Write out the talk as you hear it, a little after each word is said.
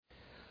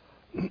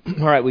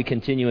All right, we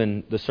continue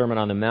in the Sermon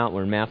on the Mount.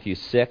 We're in Matthew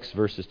 6,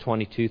 verses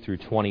 22 through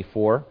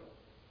 24,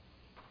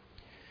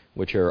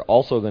 which are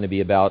also going to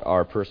be about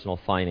our personal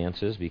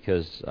finances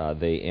because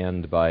they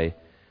end by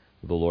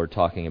the Lord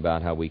talking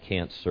about how we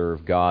can't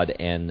serve God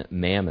and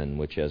mammon,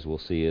 which, as we'll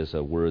see, is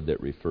a word that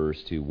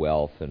refers to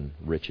wealth and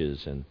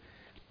riches and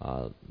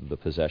the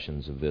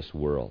possessions of this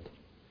world.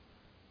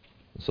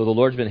 So the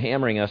Lord's been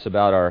hammering us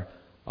about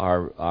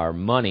our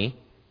money,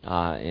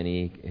 and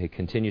He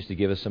continues to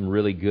give us some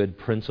really good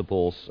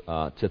principles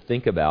to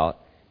think about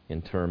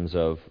in terms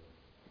of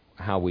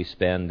how we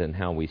spend and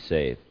how we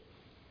save.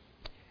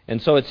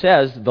 And so it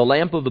says, the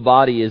lamp of the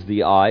body is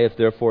the eye. If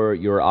therefore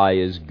your eye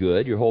is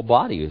good, your whole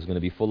body is going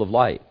to be full of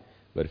light.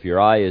 But if your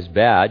eye is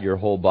bad, your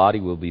whole body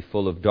will be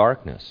full of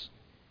darkness.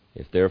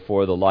 If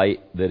therefore the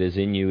light that is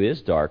in you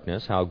is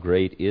darkness, how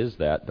great is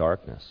that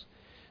darkness?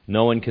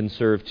 No one can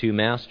serve two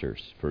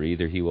masters, for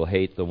either he will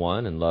hate the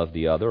one and love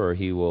the other, or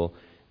he will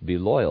be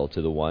loyal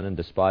to the one and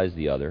despise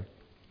the other.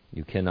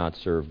 You cannot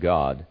serve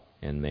God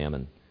and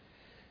mammon.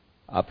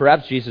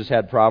 Perhaps Jesus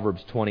had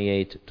Proverbs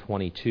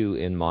 28:22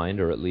 in mind,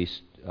 or at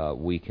least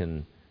we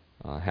can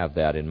have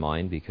that in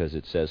mind because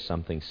it says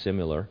something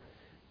similar.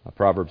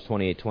 Proverbs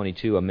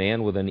 28:22, a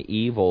man with an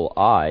evil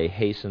eye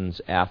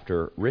hastens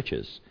after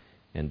riches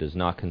and does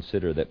not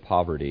consider that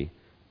poverty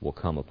will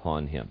come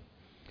upon him.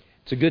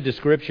 It's a good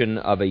description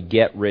of a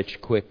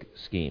get-rich-quick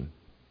scheme.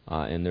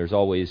 And there's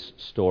always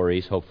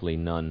stories, hopefully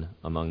none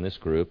among this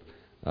group,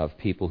 of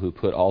people who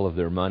put all of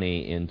their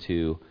money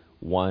into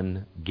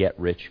one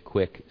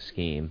get-rich-quick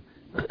scheme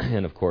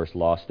and, of course,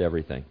 lost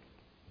everything.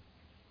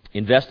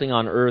 Investing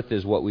on earth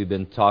is what we've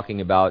been talking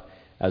about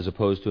as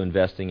opposed to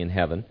investing in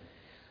heaven.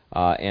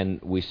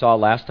 And we saw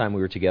last time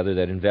we were together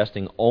that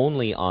investing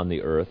only on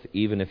the earth,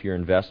 even if your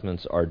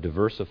investments are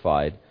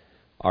diversified,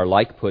 are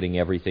like putting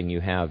everything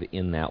you have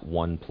in that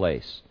one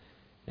place.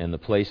 And the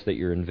place that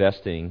you're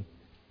investing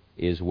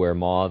is where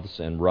moths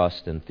and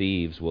rust and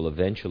thieves will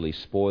eventually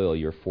spoil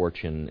your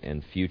fortune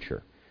and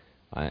future.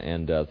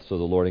 So the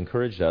Lord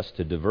encouraged us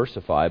to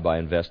diversify by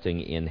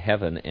investing in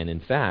heaven and, in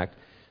fact,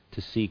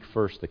 to seek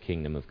first the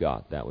kingdom of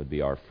God. That would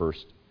be our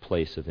first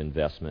place of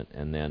investment,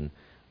 and then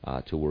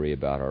to worry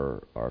about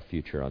our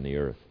future on the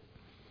earth.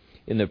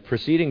 In the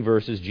preceding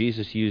verses,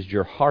 Jesus used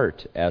your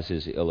heart as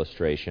His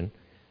illustration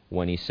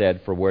when He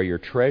said, for where your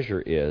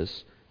treasure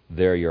is,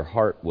 there your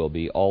heart will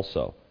be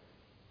also.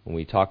 When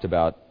we talked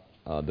about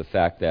the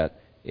fact that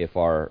if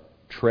our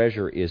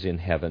treasure is in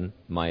heaven,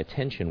 my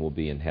attention will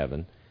be in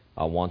heaven.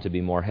 I'll want to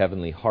be more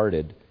heavenly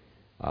hearted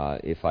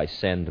if I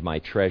send my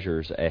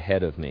treasures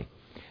ahead of me.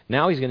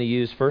 Now He's going to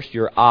use first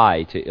your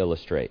eye to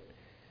illustrate.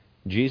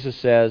 Jesus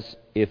says,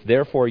 if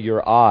therefore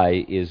your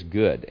eye is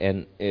good,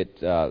 and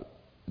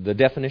the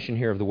definition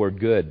here of the word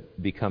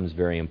good becomes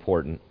very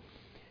important.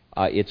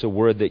 It's a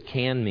word that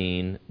can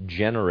mean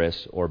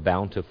generous or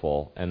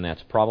bountiful, and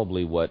that's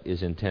probably what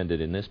is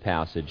intended in this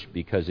passage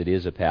because it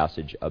is a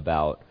passage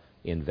about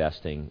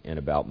investing and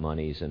about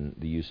monies and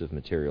the use of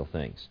material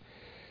things.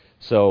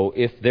 So,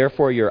 if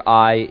therefore your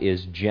eye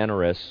is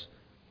generous,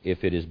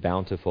 if it is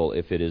bountiful,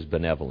 if it is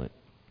benevolent.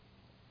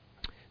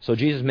 So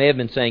Jesus may have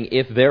been saying,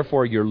 if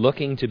therefore you're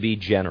looking to be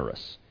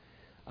generous.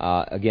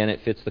 Again,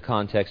 it fits the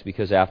context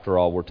because after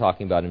all, we're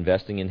talking about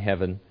investing in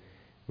heaven.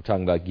 We're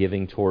talking about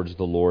giving towards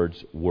the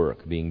Lord's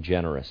work, being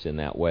generous in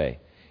that way.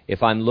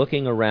 If I'm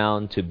looking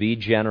around to be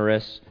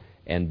generous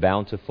and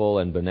bountiful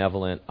and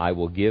benevolent, I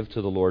will give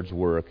to the Lord's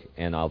work,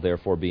 and I'll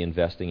therefore be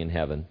investing in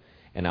heaven.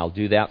 And I'll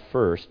do that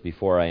first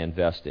before I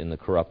invest in the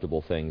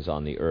corruptible things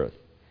on the earth.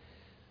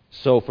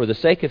 So for the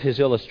sake of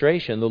His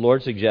illustration, the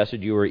Lord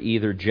suggested you are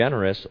either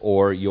generous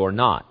or you're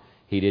not.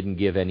 He didn't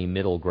give any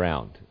middle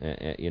ground.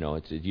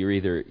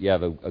 You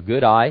have a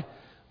good eye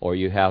or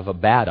you have a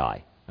bad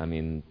eye. I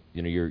mean,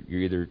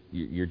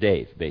 you're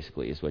Dave,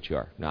 basically, is what you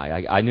are. No,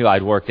 I knew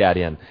I'd work that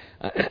in.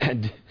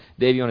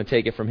 Dave, you want to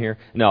take it from here?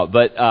 No,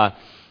 but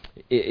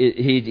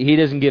he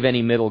doesn't give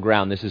any middle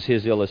ground. This is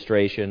his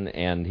illustration,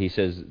 and he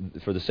says,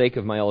 for the sake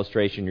of my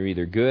illustration, you're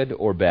either good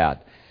or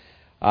bad.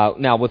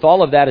 Now, with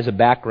all of that as a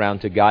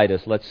background to guide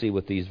us, let's see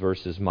what these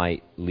verses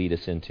might lead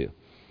us into.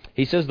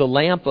 He says, the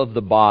lamp of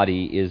the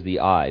body is the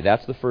eye.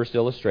 That's the first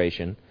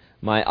illustration.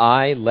 My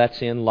eye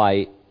lets in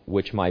light,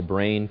 which my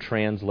brain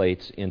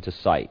translates into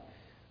sight.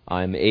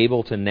 I'm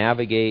able to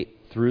navigate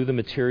through the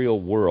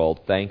material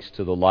world thanks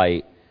to the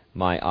light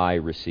my eye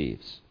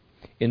receives.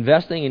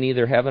 Investing in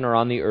either heaven or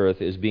on the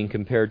earth is being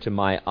compared to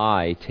my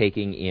eye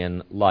taking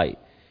in light.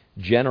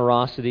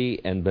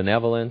 Generosity and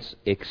benevolence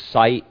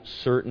excite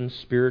certain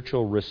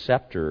spiritual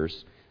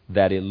receptors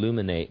that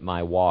illuminate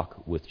my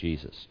walk with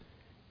Jesus.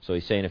 So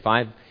he's saying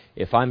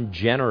if I'm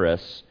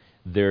generous,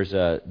 there's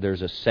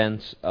a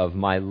sense of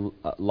my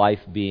life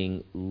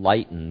being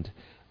lightened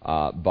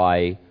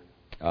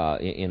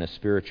in a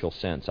spiritual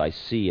sense. I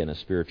see in a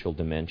spiritual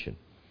dimension.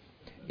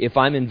 If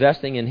I'm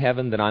investing in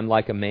heaven, then I'm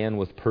like a man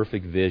with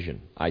perfect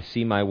vision. I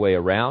see my way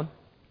around.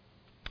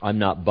 I'm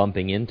not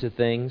bumping into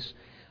things.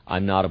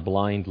 I'm not a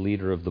blind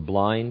leader of the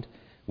blind.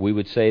 We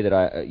would say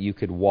that you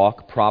could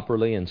walk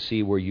properly and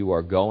see where you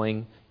are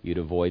going. you'd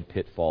avoid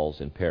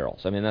pitfalls and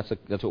perils. I mean,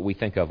 that's what we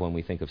think of when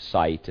we think of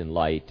sight and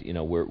light. You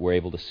know, we're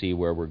able to see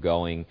where we're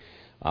going.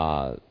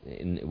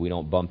 And we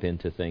don't bump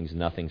into things.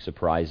 Nothing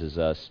surprises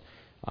us.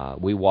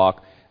 We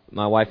walk.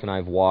 My wife and I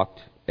have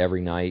walked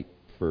every night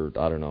for,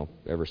 I don't know,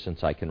 ever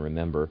since I can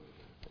remember,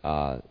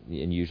 and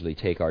usually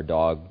take our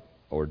dog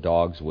or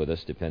dogs with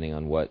us, depending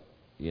on what,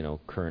 you know,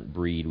 current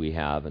breed we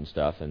have and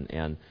stuff.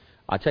 And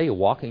I tell you,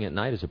 walking at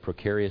night is a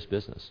precarious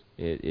business.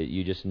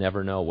 You just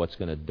never know what's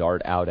going to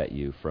dart out at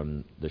you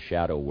from the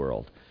shadow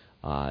world,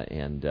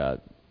 and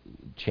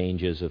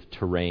changes of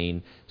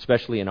terrain,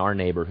 especially in our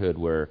neighborhood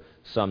where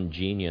some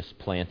genius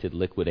planted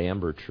liquid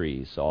amber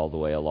trees all the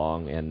way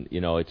along, and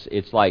you know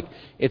it's like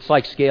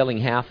scaling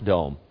Half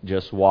Dome,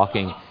 just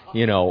walking.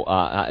 You know,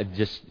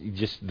 just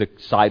the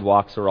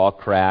sidewalks are all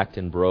cracked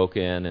and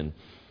broken, and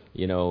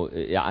you know,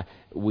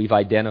 we've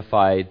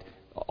identified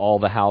all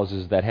the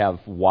houses that have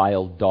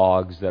wild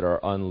dogs that are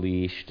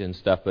unleashed and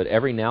stuff. But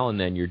every now and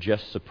then you're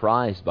just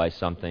surprised by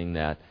something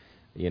that,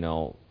 you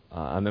know.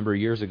 I remember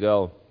years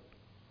ago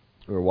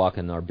we were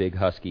walking our big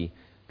husky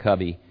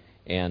Cubby,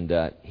 and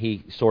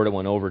he sort of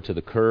went over to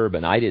the curb,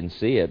 and I didn't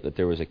see it, but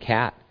there was a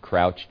cat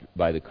crouched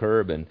by the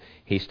curb, and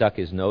he stuck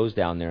his nose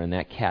down there, and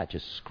that cat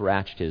just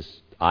scratched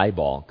his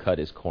eyeball, cut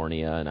his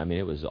cornea, and I mean,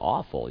 it was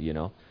awful, you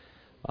know.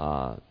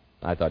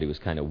 I thought he was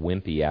kind of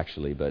wimpy,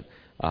 actually, but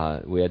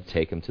we had to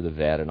take him to the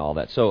vet and all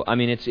that. So, I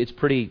mean, it's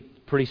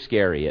pretty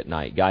scary at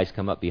night. Guys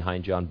come up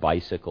behind you on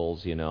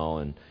bicycles, you know,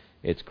 and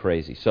it's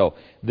crazy. So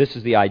this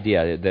is the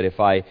idea, that if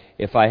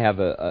I have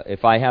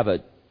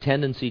a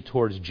tendency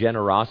towards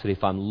generosity,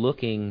 if I'm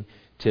looking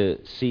to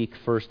seek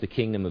first the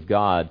kingdom of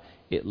God,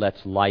 it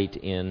lets light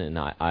in, and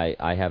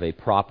I have a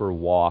proper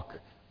walk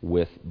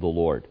with the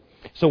Lord.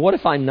 So what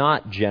if I'm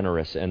not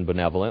generous and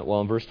benevolent?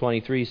 Well, in verse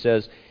 23 it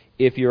says,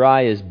 if your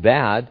eye is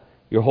bad,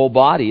 your whole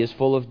body is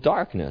full of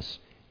darkness.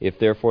 If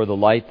therefore the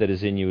light that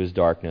is in you is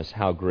darkness,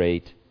 how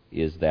great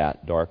is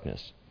that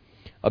darkness?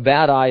 A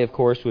bad eye, of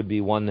course, would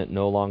be one that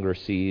no longer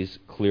sees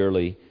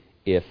clearly,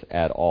 if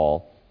at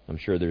all. I'm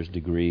sure there's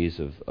degrees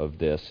of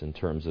this in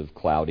terms of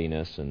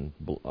cloudiness and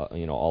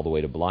all the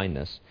way to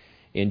blindness.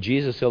 In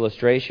Jesus'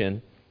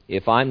 illustration,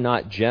 if I'm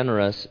not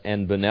generous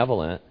and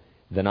benevolent,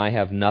 then I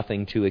have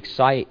nothing to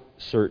excite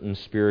certain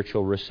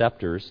spiritual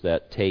receptors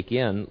that take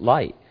in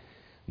light.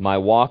 My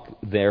walk,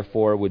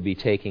 therefore, would be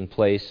taking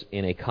place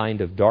in a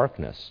kind of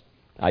darkness.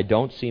 I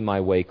don't see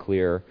my way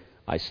clear.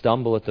 I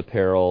stumble at the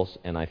perils,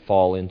 and I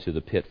fall into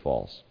the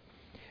pitfalls.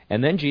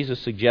 And then Jesus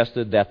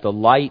suggested that the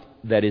light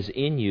that is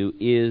in you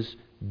is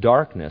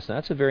darkness. Now,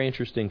 that's a very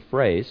interesting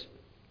phrase.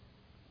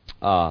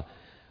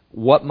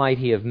 What might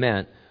he have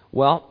meant?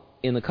 Well,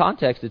 in the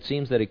context, it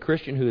seems that a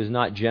Christian who is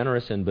not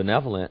generous and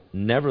benevolent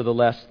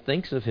nevertheless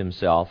thinks of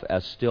himself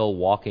as still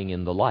walking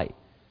in the light.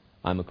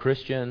 I'm a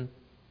Christian,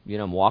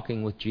 I'm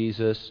walking with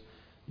Jesus.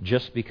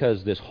 Just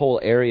because this whole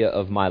area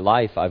of my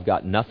life, I've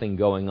got nothing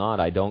going on,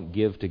 I don't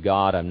give to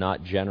God, I'm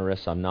not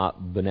generous, I'm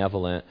not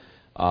benevolent,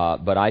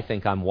 but I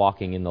think I'm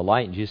walking in the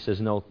light. And Jesus says,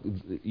 no,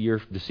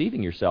 you're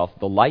deceiving yourself.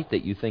 The light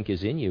that you think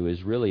is in you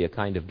is really a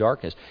kind of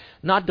darkness.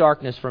 Not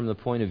darkness from the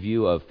point of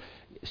view of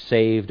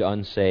saved,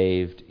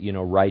 unsaved,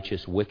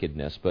 righteous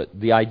wickedness, but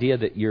the idea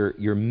that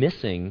you're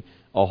missing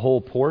a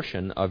whole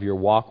portion of your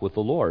walk with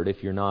the Lord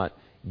if you're not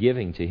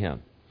giving to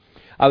Him.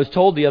 I was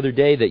told the other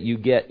day that you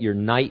get your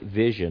night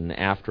vision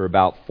after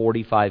about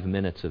 45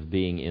 minutes of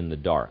being in the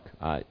dark.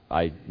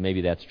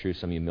 Maybe that's true.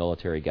 Some of you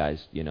military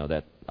guys,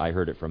 that I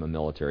heard it from a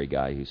military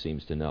guy who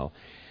seems to know.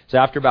 So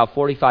after about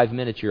 45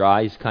 minutes, your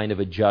eyes kind of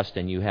adjust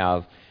and you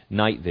have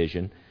night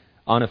vision.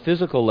 On a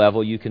physical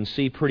level, you can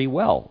see pretty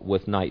well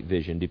with night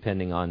vision,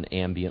 depending on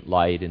ambient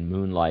light and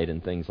moonlight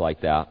and things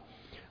like that.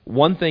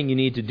 One thing you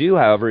need to do,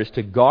 however, is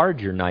to guard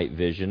your night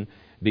vision,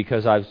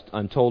 because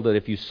I'm told that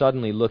if you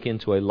suddenly look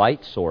into a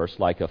light source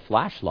like a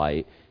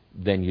flashlight,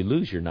 then you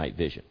lose your night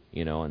vision,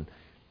 and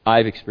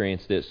I've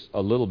experienced this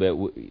a little bit,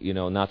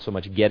 not so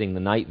much getting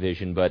the night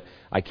vision, but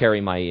I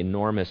carry my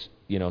enormous,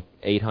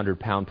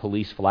 800-pound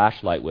police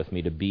flashlight with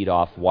me to beat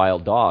off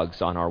wild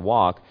dogs on our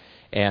walk,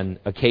 and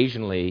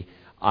occasionally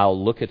I'll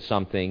look at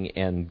something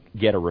and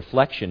get a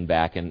reflection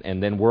back,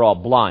 and then we're all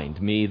blind.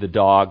 Me, the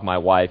dog, my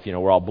wife,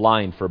 we're all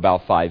blind for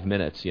about 5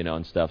 minutes,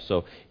 and stuff.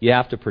 So you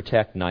have to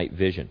protect night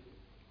vision.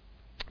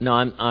 Now,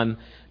 I'm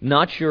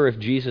not sure if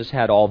Jesus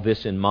had all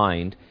this in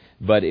mind,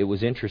 but it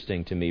was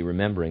interesting to me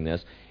remembering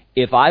this.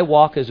 If I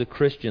walk as a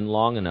Christian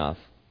long enough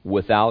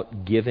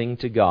without giving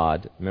to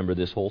God, remember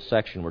this whole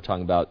section we're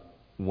talking about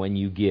when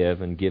you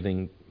give and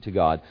giving to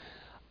God,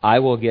 I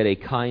will get a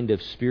kind of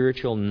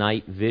spiritual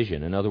night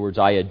vision. In other words,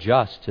 I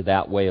adjust to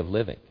that way of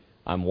living.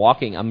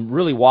 I'm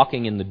really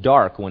walking in the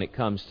dark when it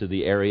comes to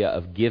the area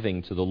of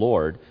giving to the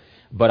Lord,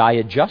 but I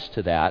adjust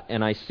to that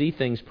and I see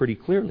things pretty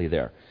clearly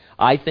there.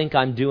 I think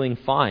I'm doing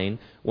fine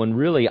when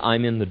really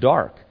I'm in the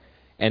dark.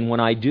 And when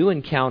I do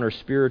encounter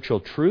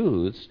spiritual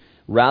truths,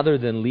 rather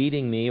than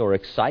leading me or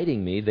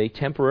exciting me, they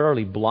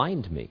temporarily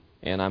blind me,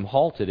 and I'm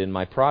halted in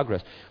my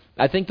progress.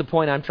 I think the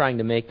point I'm trying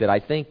to make, that I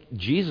think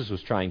Jesus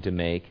was trying to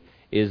make,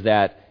 is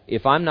that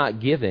if I'm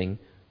not giving,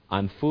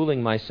 I'm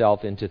fooling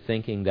myself into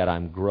thinking that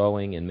I'm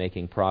growing and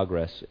making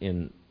progress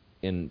in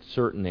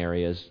certain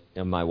areas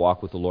in my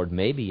walk with the Lord,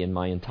 maybe in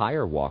my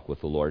entire walk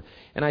with the Lord.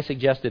 And I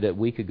suggested a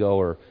week ago,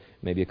 or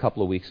maybe a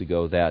couple of weeks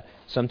ago, that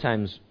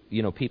sometimes,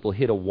 people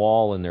hit a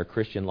wall in their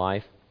Christian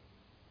life,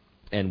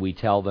 and we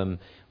tell them,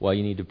 well,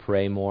 you need to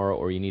pray more,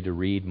 or you need to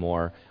read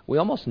more. We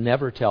almost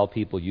never tell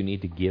people you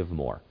need to give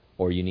more,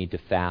 or you need to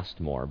fast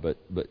more. But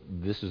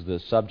this is the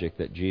subject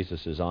that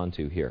Jesus is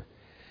onto here.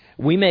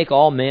 We make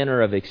all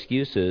manner of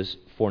excuses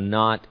for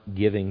not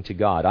giving to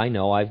God. I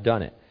know, I've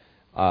done it.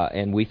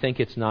 And we think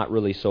it's not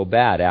really so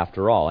bad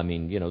after all. I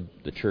mean,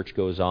 the church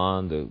goes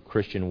on, the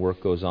Christian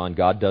work goes on.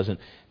 God doesn't,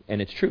 and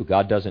it's true,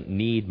 God doesn't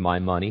need my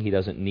money. He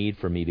doesn't need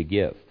for me to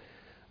give.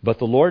 But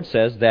the Lord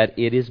says that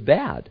it is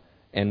bad,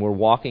 and we're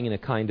walking in a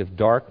kind of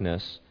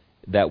darkness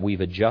that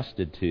we've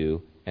adjusted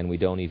to, and we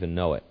don't even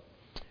know it.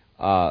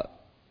 And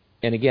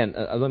again,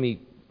 let me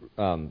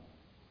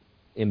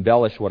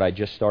embellish what I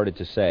just started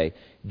to say.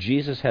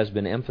 Jesus has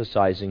been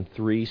emphasizing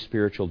 3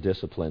 spiritual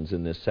disciplines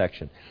in this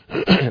section: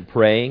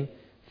 praying,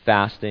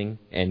 fasting,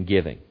 and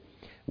giving.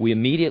 We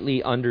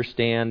immediately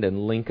understand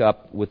and link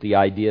up with the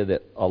idea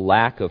that a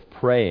lack of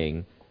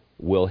praying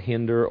will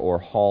hinder or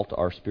halt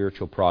our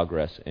spiritual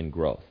progress and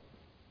growth.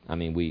 I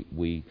mean,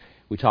 we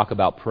talk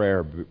about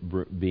prayer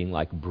being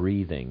like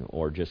breathing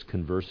or just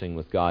conversing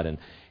with God,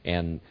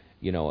 and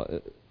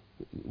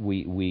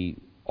we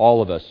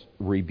all of us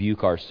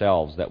rebuke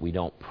ourselves that we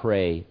don't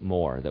pray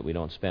more, that we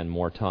don't spend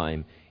more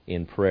time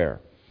in prayer.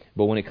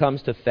 But when it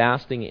comes to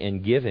fasting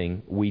and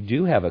giving, we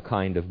do have a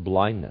kind of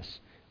blindness.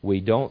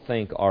 We don't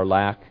think our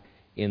lack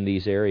in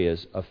these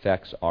areas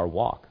affects our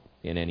walk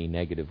in any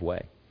negative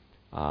way.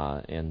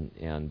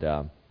 And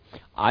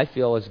I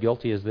feel as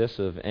guilty as this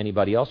of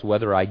anybody else,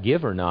 whether I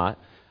give or not.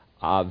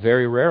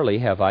 Very rarely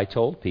have I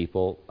told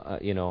people,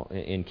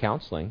 in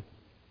counseling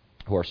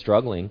who are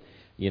struggling,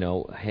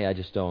 hey, I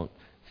just don't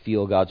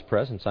feel God's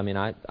presence. I mean,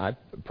 I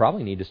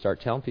probably need to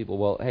start telling people,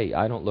 well, hey,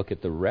 I don't look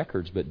at the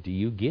records, but do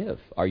you give?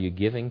 Are you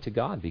giving to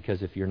God?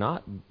 Because if you're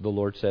not, the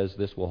Lord says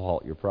this will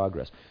halt your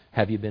progress.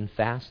 Have you been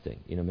fasting?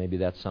 Maybe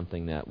that's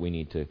something that we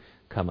need to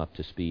come up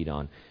to speed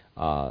on.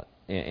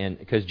 And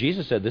because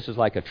Jesus said this is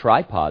like a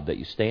tripod that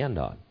you stand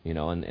on,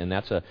 and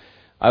that's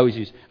I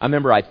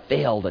remember I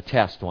failed a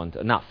test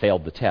not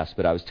failed the test,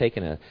 but I was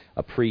taking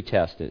a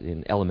pre-test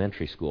in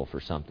elementary school for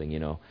something,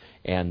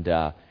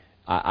 and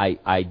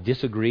I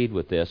disagreed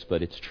with this,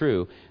 but it's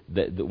true.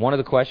 One of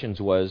the questions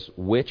was,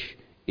 which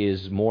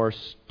is more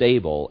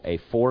stable, a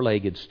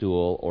 4-legged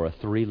stool or a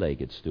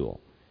 3-legged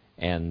stool?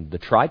 And the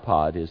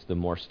tripod is the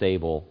more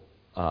stable,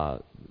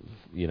 stool.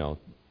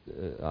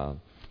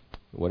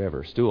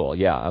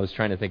 Yeah, I was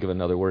trying to think of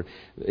another word.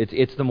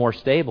 It's the more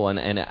stable,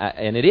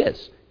 and it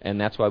is. And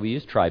that's why we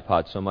use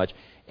tripod so much.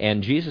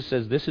 And Jesus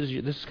says this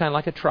is kind of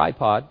like a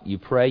tripod. You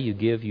pray, you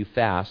give, you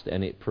fast,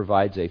 and it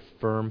provides a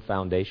firm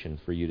foundation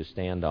for you to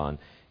stand on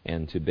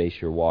and to base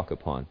your walk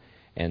upon.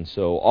 And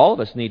so all of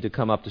us need to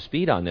come up to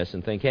speed on this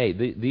and think, hey,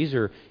 these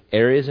are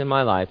areas in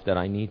my life that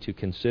I need to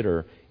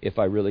consider if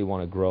I really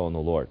want to grow in the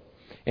Lord.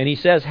 And he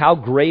says, how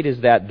great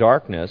is that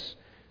darkness?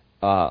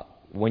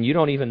 When you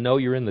don't even know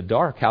you're in the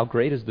dark, how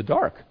great is the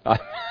dark?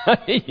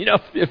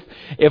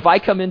 If I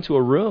come into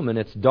a room and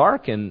it's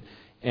dark and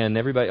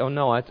everybody, oh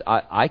no,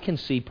 I can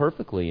see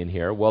perfectly in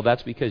here. Well,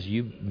 that's because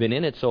you've been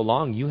in it so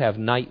long, you have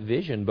night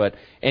vision, but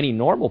any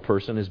normal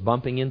person is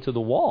bumping into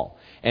the wall.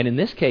 And in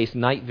this case,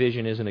 night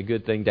vision isn't a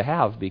good thing to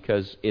have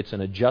because it's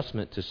an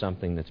adjustment to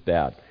something that's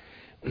bad.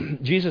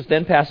 Jesus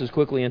then passes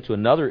quickly into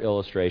another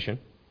illustration.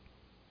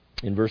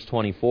 In verse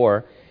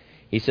 24,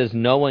 he says,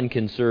 no one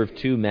can serve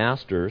 2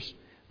 masters,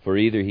 for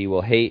either he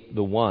will hate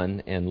the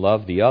one and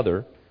love the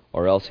other,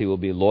 or else he will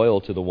be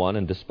loyal to the one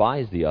and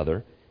despise the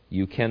other.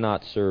 You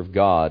cannot serve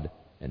God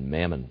and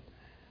mammon.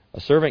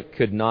 A servant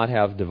could not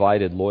have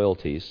divided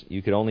loyalties.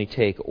 You could only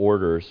take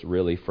orders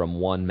really from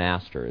one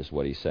master, is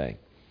what he's saying.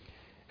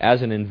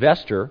 As an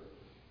investor,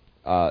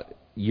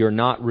 you're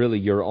not really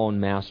your own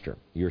master.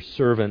 You're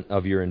servant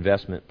of your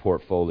investment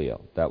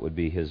portfolio. That would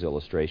be his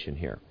illustration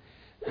here.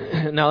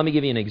 Now let me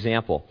give you an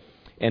example.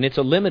 And it's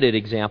a limited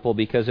example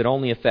because it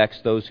only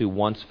affects those who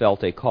once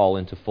felt a call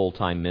into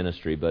full-time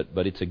ministry,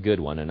 but it's a good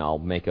one, and I'll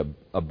make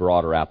a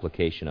broader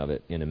application of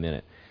it in a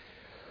minute.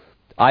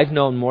 I've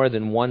known more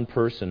than one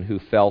person who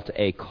felt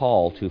a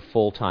call to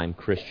full-time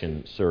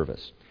Christian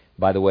service.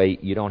 By the way,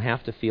 you don't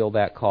have to feel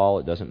that call.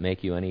 It doesn't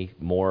make you any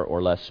more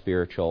or less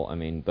spiritual.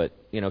 But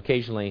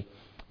occasionally,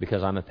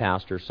 because I'm a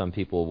pastor, some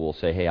people will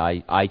say, hey,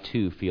 I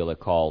too feel a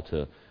call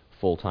to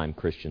full-time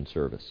Christian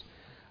service.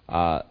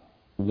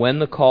 When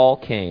the call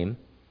came,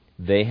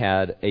 they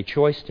had a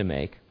choice to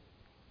make.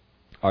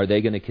 Are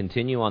they going to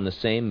continue on the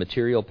same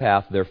material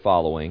path they're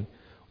following,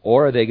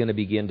 or are they going to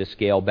begin to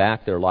scale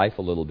back their life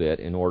a little bit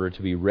in order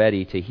to be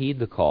ready to heed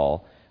the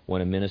call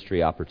when a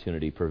ministry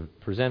opportunity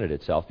presented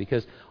itself?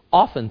 Because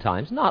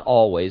oftentimes, not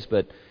always,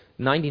 but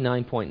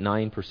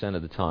 99.9%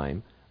 of the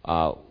time,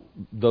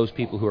 those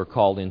people who are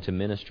called into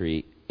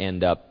ministry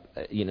end up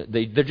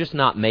they're just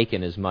not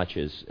making as much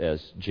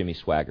as Jimmy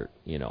Swaggart.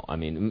 I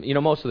mean,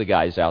 most of the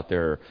guys out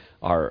there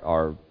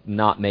are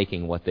not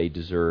making what they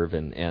deserve,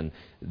 and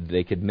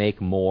they could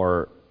make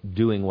more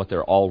doing what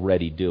they're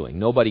already doing.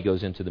 Nobody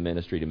goes into the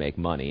ministry to make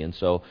money, and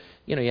so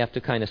you have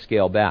to kind of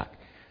scale back.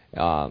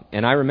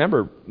 And I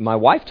remember my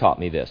wife taught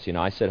me this.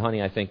 I said,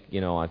 honey, I think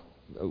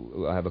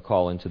I have a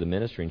call into the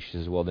ministry, and she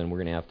says, well, then we're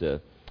going to have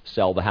to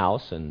sell the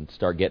house and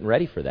start getting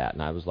ready for that.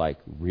 And I was like,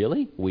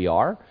 really? We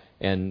are?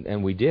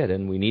 And we did,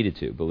 and we needed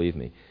to, believe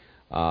me.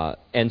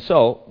 And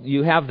so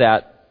you have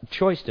that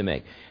choice to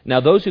make. Now,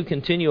 those who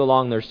continue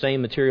along their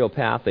same material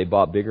path, they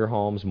bought bigger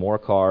homes, more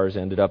cars,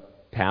 ended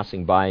up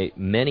passing by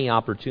many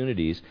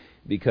opportunities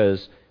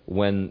because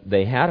when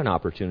they had an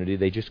opportunity,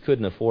 they just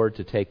couldn't afford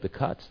to take the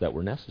cuts that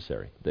were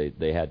necessary.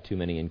 They had too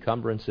many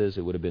encumbrances.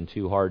 It would have been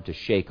too hard to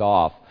shake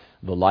off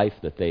the life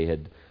that they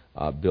had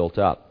built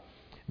up.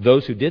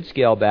 Those who did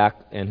scale back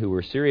and who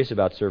were serious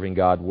about serving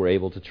God were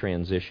able to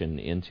transition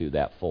into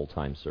that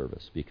full-time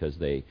service because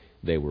they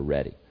were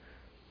ready.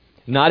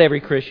 Not every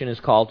Christian is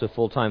called to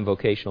full-time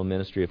vocational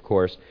ministry, of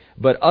course,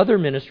 but other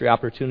ministry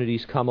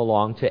opportunities come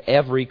along to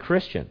every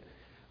Christian.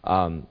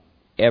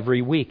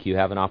 Every week you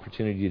have an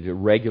opportunity to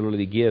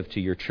regularly give to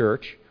your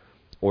church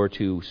or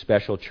to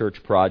special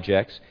church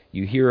projects.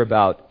 You hear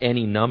about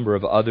any number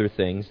of other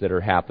things that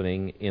are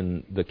happening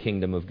in the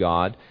kingdom of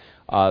God.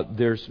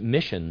 There's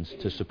missions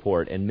to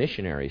support and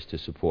missionaries to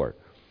support.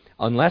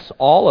 Unless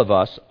all of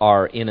us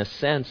are, in a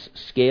sense,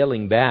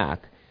 scaling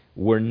back,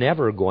 we're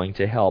never going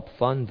to help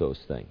fund those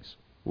things.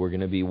 We're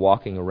going to be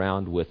walking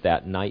around with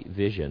that night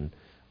vision,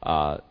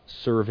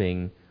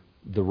 serving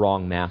the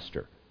wrong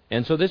master.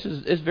 And so this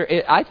is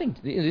very, I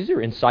think these are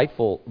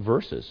insightful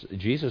verses.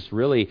 Jesus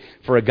really,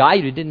 for a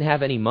guy who didn't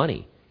have any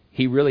money,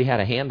 he really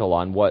had a handle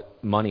on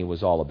what money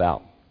was all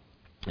about.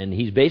 And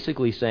he's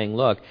basically saying,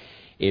 look,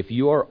 if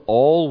you're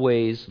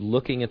always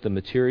looking at the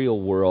material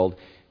world,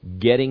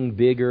 getting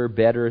bigger,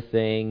 better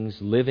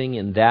things, living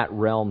in that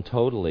realm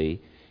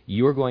totally,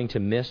 you're going to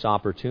miss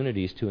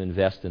opportunities to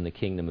invest in the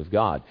kingdom of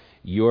God.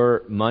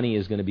 Your money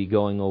is going to be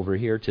going over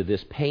here to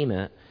this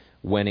payment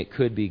when it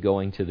could be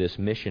going to this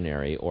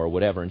missionary or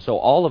whatever. And so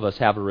all of us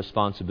have a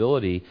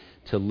responsibility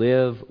to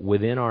live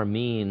within our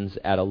means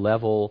at a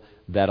level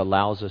that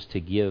allows us to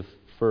give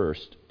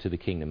first to the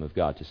kingdom of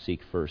God, to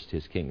seek first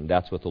His kingdom.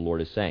 That's what the Lord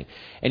is saying.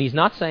 And He's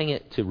not saying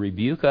it to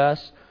rebuke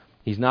us.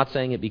 He's not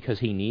saying it because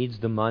He needs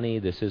the money.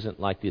 This isn't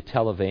like the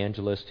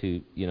televangelist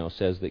who,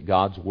 says that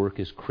God's work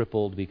is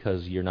crippled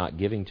because you're not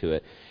giving to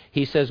it.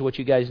 He says what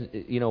you guys,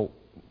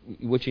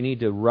 what you need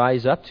to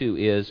rise up to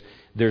is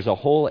there's a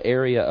whole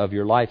area of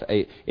your life.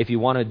 If you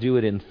want to do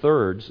it in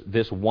thirds,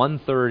 this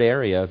 1/3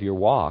 area of your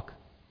walk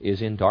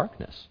is in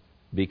darkness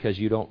because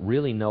you don't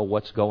really know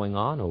what's going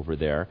on over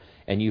there,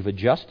 and you've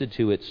adjusted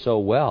to it so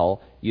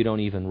well you don't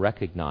even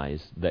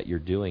recognize that you're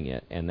doing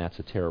it, and that's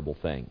a terrible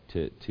thing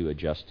to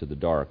adjust to the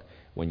dark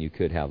when you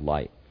could have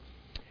light.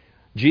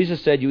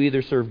 Jesus said you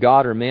either serve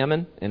God or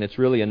mammon, and it's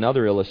really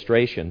another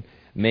illustration.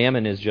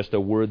 Mammon is just a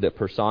word that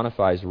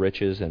personifies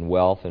riches and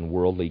wealth and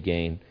worldly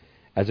gain.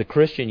 As a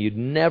Christian, you'd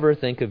never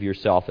think of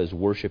yourself as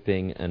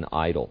worshiping an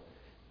idol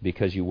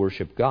because you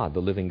worship God,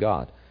 the living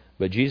God.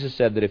 But Jesus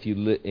said that if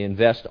you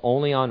invest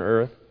only on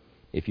earth,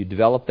 if you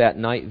develop that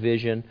night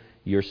vision,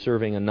 you're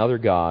serving another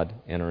God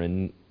and are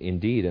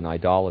indeed an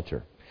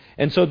idolater.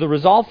 And so the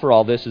resolve for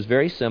all this is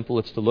very simple.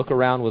 It's to look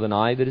around with an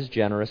eye that is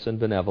generous and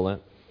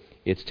benevolent.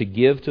 It's to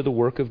give to the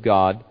work of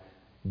God.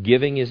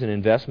 Giving is an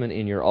investment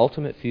in your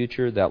ultimate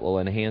future that will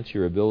enhance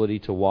your ability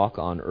to walk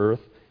on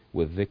earth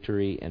with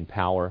victory and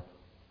power.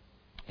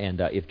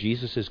 And if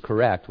Jesus is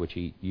correct, which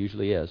He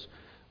usually is,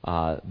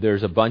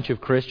 there's a bunch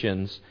of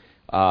Christians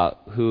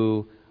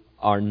who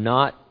are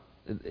not,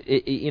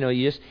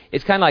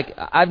 it's kind of like,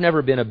 I've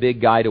never been a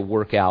big guy to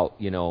work out,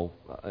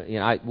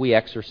 we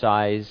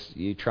exercise,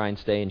 you try and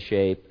stay in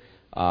shape,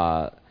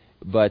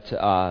 but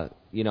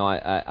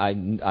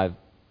I've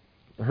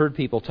heard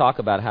people talk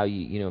about how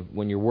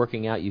when you're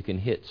working out you can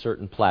hit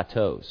certain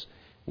plateaus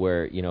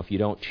where if you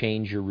don't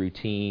change your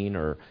routine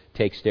or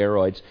take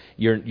steroids,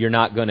 you're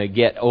not going to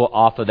get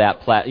off of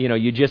that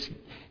you just,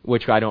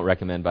 which I don't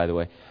recommend, by the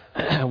way.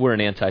 We're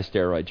an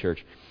anti-steroid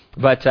church.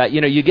 But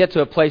you get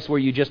to a place where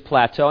you just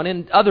plateau, and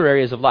in other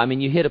areas of life,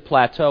 you hit a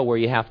plateau where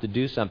you have to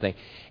do something.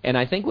 And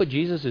I think what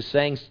Jesus is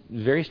saying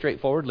very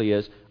straightforwardly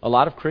is a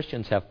lot of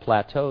Christians have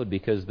plateaued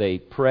because they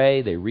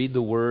pray, they read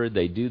the Word,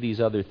 they do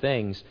these other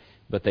things,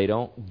 but they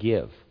don't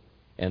give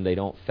and they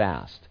don't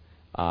fast.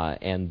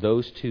 And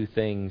those two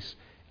things,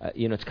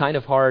 it's kind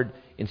of hard.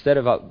 Instead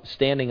of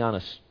standing on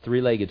a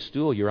three-legged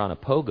stool, you're on a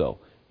pogo.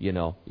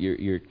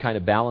 You're kind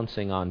of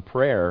balancing on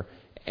prayer,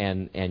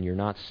 and you're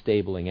not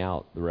stabling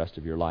out the rest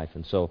of your life.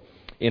 And so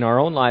in our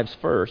own lives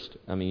first,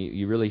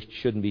 you really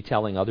shouldn't be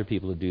telling other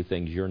people to do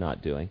things you're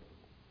not doing.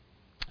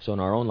 So in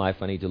our own life,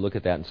 I need to look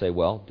at that and say,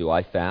 well, do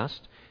I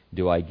fast?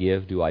 Do I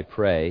give? Do I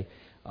pray?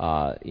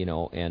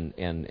 And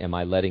am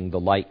I letting the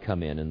light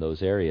come in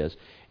those areas?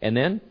 And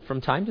then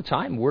from time to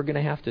time, we're going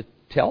to have to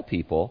tell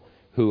people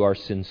who are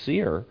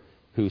sincere,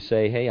 who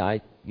say,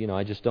 hey,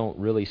 I just don't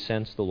really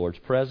sense the Lord's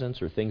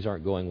presence, or things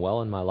aren't going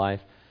well in my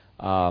life.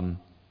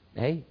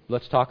 Hey,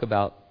 let's talk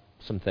about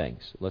some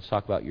things. Let's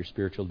talk about your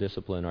spiritual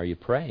discipline. Are you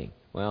praying?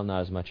 Well,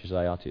 not as much as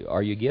I ought to.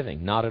 Are you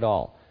giving? Not at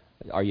all.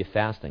 Are you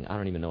fasting? I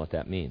don't even know what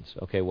that means.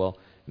 Okay, well,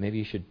 maybe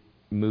you should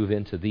move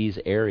into these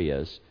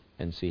areas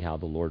and see how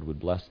the Lord would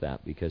bless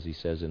that, because He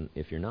says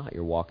if you're not,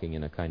 you're walking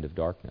in a kind of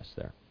darkness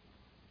there.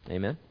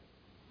 Amen?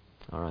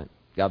 All right.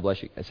 God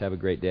bless you guys. Have a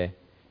great day.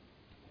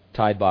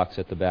 Tide box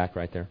at the back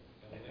right there.